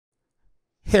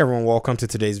Hey everyone, welcome to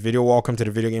today's video. Welcome to the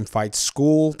Video Game Fight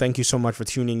School. Thank you so much for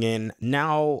tuning in.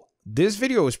 Now, this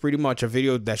video is pretty much a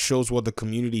video that shows what the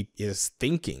community is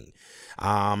thinking.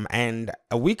 And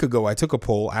a week ago, I took a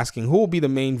poll asking who will be the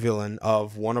main villain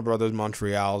of WB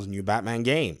Montreal's new Batman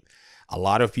game. A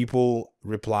lot of people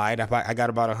replied. I got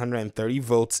about 130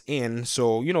 votes in.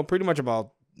 So, pretty much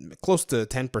about close to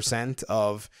 10%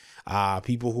 of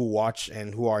people who watch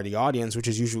and who are the audience, which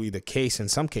is usually the case in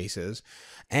some cases.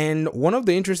 And one of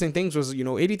the interesting things was,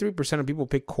 83% of people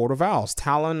pick Court of Owls,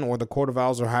 Talon, or the Court of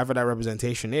Owls, or however that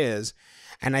representation is.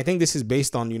 And I think this is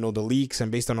based on, the leaks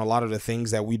and based on a lot of the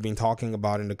things that we've been talking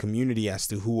about in the community as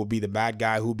to who will be the bad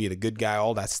guy, who will be the good guy,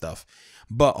 all that stuff.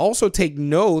 But also take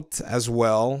note as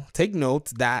well,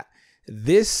 that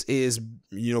this is,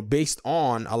 based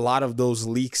on a lot of those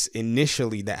leaks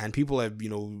initially and people have,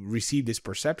 received this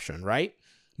perception, right?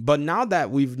 But now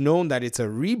that we've known that it's a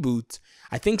reboot,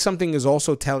 I think something is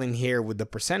also telling here with the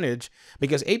percentage,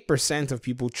 because 8% of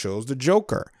people chose the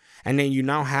Joker. And then you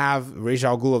now have Ra's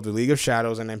al Ghul of the League of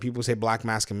Shadows, and then people say Black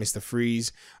Mask and Mr.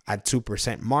 Freeze at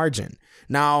 2% margin.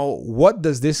 Now, what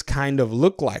does this kind of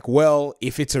look like? Well,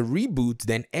 if it's a reboot,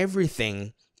 then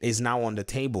everything is now on the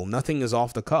table. Nothing is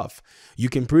off the cuff. You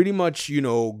can pretty much,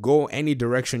 go any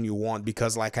direction you want,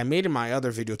 because like I made in my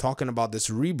other video talking about this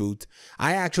reboot,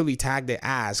 I actually tagged it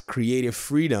as creative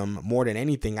freedom more than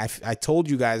anything. I told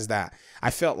you guys that I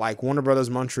felt like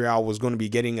WB Montreal was going to be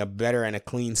getting a better and a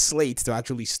clean slate to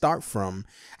actually start from.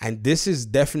 And this is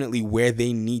definitely where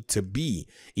they need to be.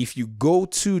 If you go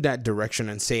to that direction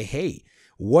and say, hey,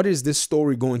 what is this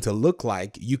story going to look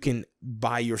like? You can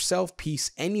by yourself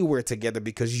piece anywhere together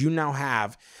because you now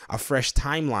have a fresh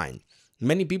timeline.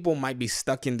 Many people might be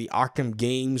stuck in the Arkham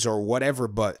games or whatever,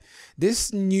 but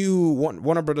this new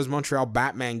WB Montreal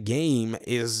Batman game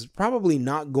is probably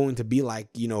not going to be like,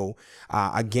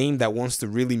 a game that wants to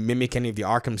really mimic any of the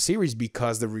Arkham series,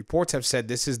 because the reports have said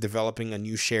this is developing a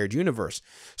new shared universe.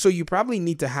 So you probably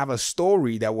need to have a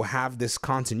story that will have this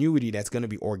continuity that's going to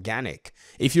be organic.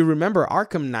 If you remember,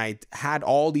 Arkham Knight had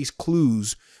all these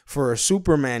clues for a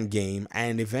Superman game,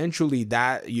 and eventually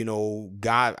that,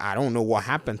 I don't know what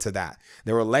happened to that.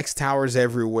 There were Lex Towers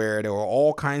everywhere. There were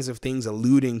all kinds of things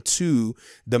alluding to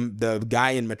the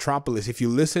guy in Metropolis. If you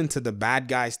listen to the bad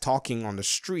guys talking on the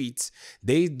streets,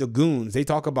 the goons, they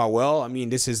talk about, well, I mean,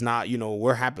 this is not,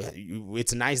 we're happy.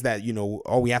 It's nice that,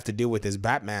 all we have to deal with is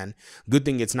Batman. Good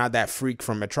thing it's not that freak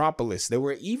from Metropolis. There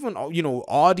were even,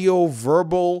 audio,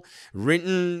 verbal,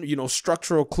 written,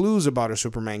 structural clues about a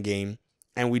Superman game.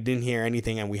 And we didn't hear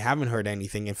anything, and we haven't heard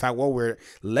anything. In fact, what we're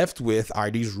left with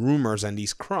are these rumors and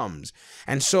these crumbs.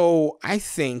 And so I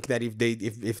think that if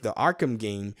the Arkham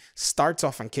game starts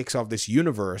off and kicks off this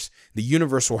universe, the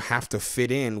universe will have to fit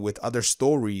in with other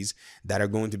stories that are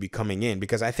going to be coming in.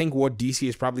 Because I think what DC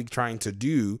is probably trying to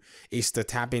do is to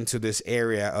tap into this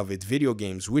area of its video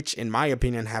games, which in my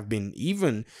opinion have been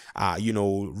even,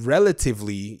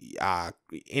 relatively,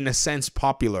 in a sense,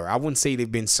 popular. I wouldn't say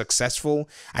they've been successful.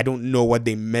 I don't know what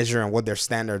they measure and what their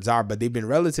standards are, but they've been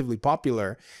relatively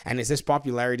popular, and it's this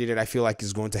popularity that I feel like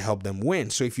is going to help them win.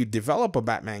 So if you develop a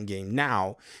Batman game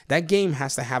now, that game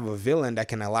has to have a villain that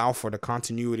can allow for the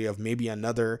continuity of maybe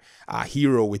another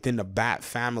hero within the Bat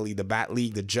family, the Bat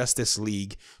League, the Justice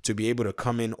League, to be able to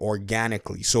come in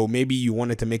organically. So maybe you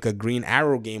wanted to make a Green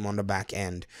Arrow game on the back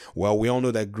end. Well, we all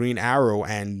know that Green Arrow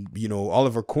and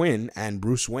Oliver Queen and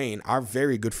Bruce Wayne are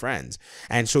very good friends,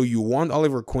 and so you want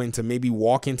Oliver Queen to maybe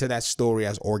walk into that story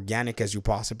as organic as you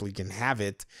possibly can have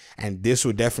it, and this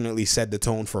would definitely set the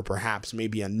tone for perhaps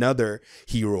maybe another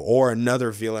hero or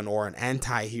another villain or an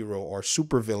anti-hero or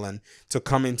supervillain to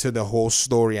come into the whole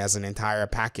story as an entire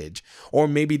package. Or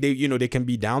maybe they can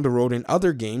be down the road in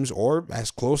other games or as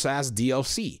close as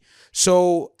DLC.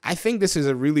 So I think this is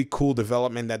a really cool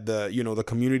development that the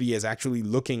community is actually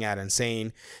looking at and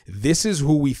saying, this is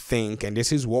who we think and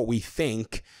this is what we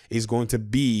think is going to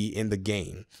be in the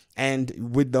game.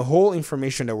 And with the whole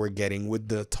information that we're getting, with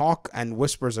the talk and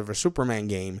whispers of a Superman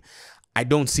game, I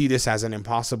don't see this as an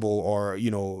impossible or,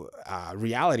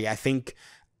 reality. I think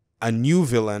a new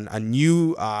villain, a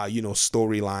new,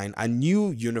 storyline, a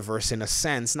new universe in a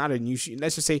sense, not a new,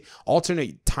 let's just say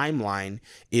alternate timeline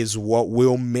is what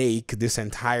will make this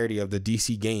entirety of the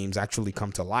DC games actually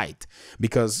come to light.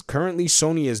 Because currently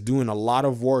Sony is doing a lot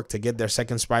of work to get their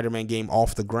second Spider-Man game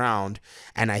off the ground.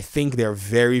 And I think they're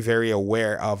very, very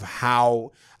aware of how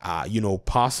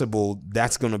possible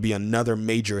that's going to be another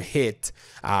major hit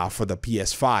for the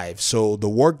PS5. So the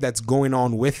work that's going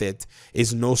on with it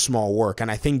is no small work.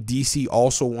 And I think DC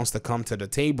also wants to come to the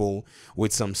table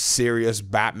with some serious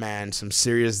Batman, some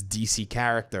serious DC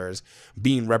characters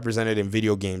being represented in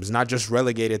video games, not just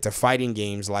relegated to fighting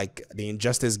games like the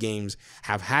Injustice games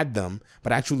have had them,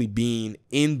 but actually being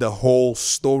in the whole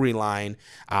storyline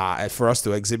for us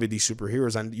to exhibit these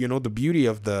superheroes. And the beauty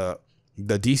of the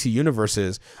DC universe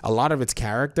is a lot of its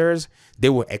characters, they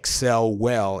will excel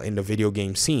well in the video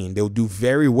game scene. They'll do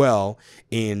very well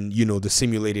in, the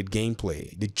simulated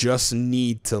gameplay. They just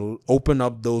need to open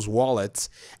up those wallets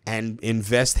and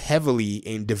invest heavily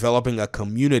in developing a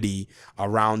community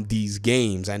around these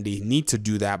games. And they need to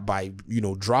do that by,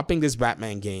 dropping this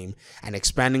Batman game and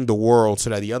expanding the world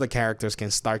so that the other characters can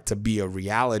start to be a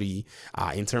reality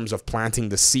in terms of planting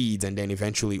the seeds and then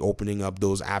eventually opening up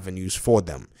those avenues for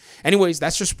them. Anyways,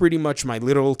 that's just pretty much my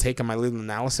little take on my little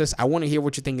analysis. I want to hear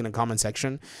what you think in the comment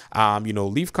section.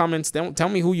 Leave comments. Tell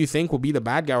me who you think will be the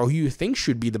bad guy or who you think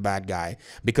should be the bad guy,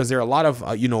 because there are a lot of,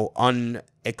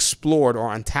 unexplored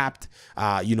or untapped,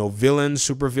 villains,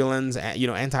 super villains,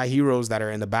 anti-heroes that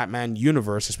are in the Batman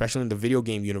universe, especially in the video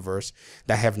game universe,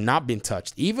 that have not been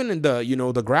touched. Even in the,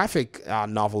 the graphic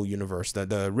novel universe,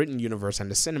 the written universe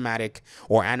and the cinematic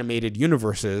or animated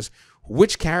universes,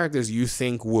 which characters you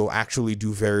think will actually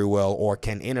do very well or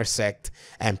can intersect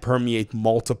and permeate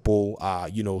multiple,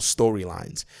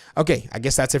 storylines. Okay, I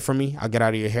guess that's it for me. I'll get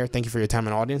out of your hair. Thank you for your time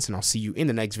and audience, and I'll see you in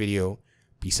the next video.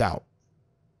 Peace out.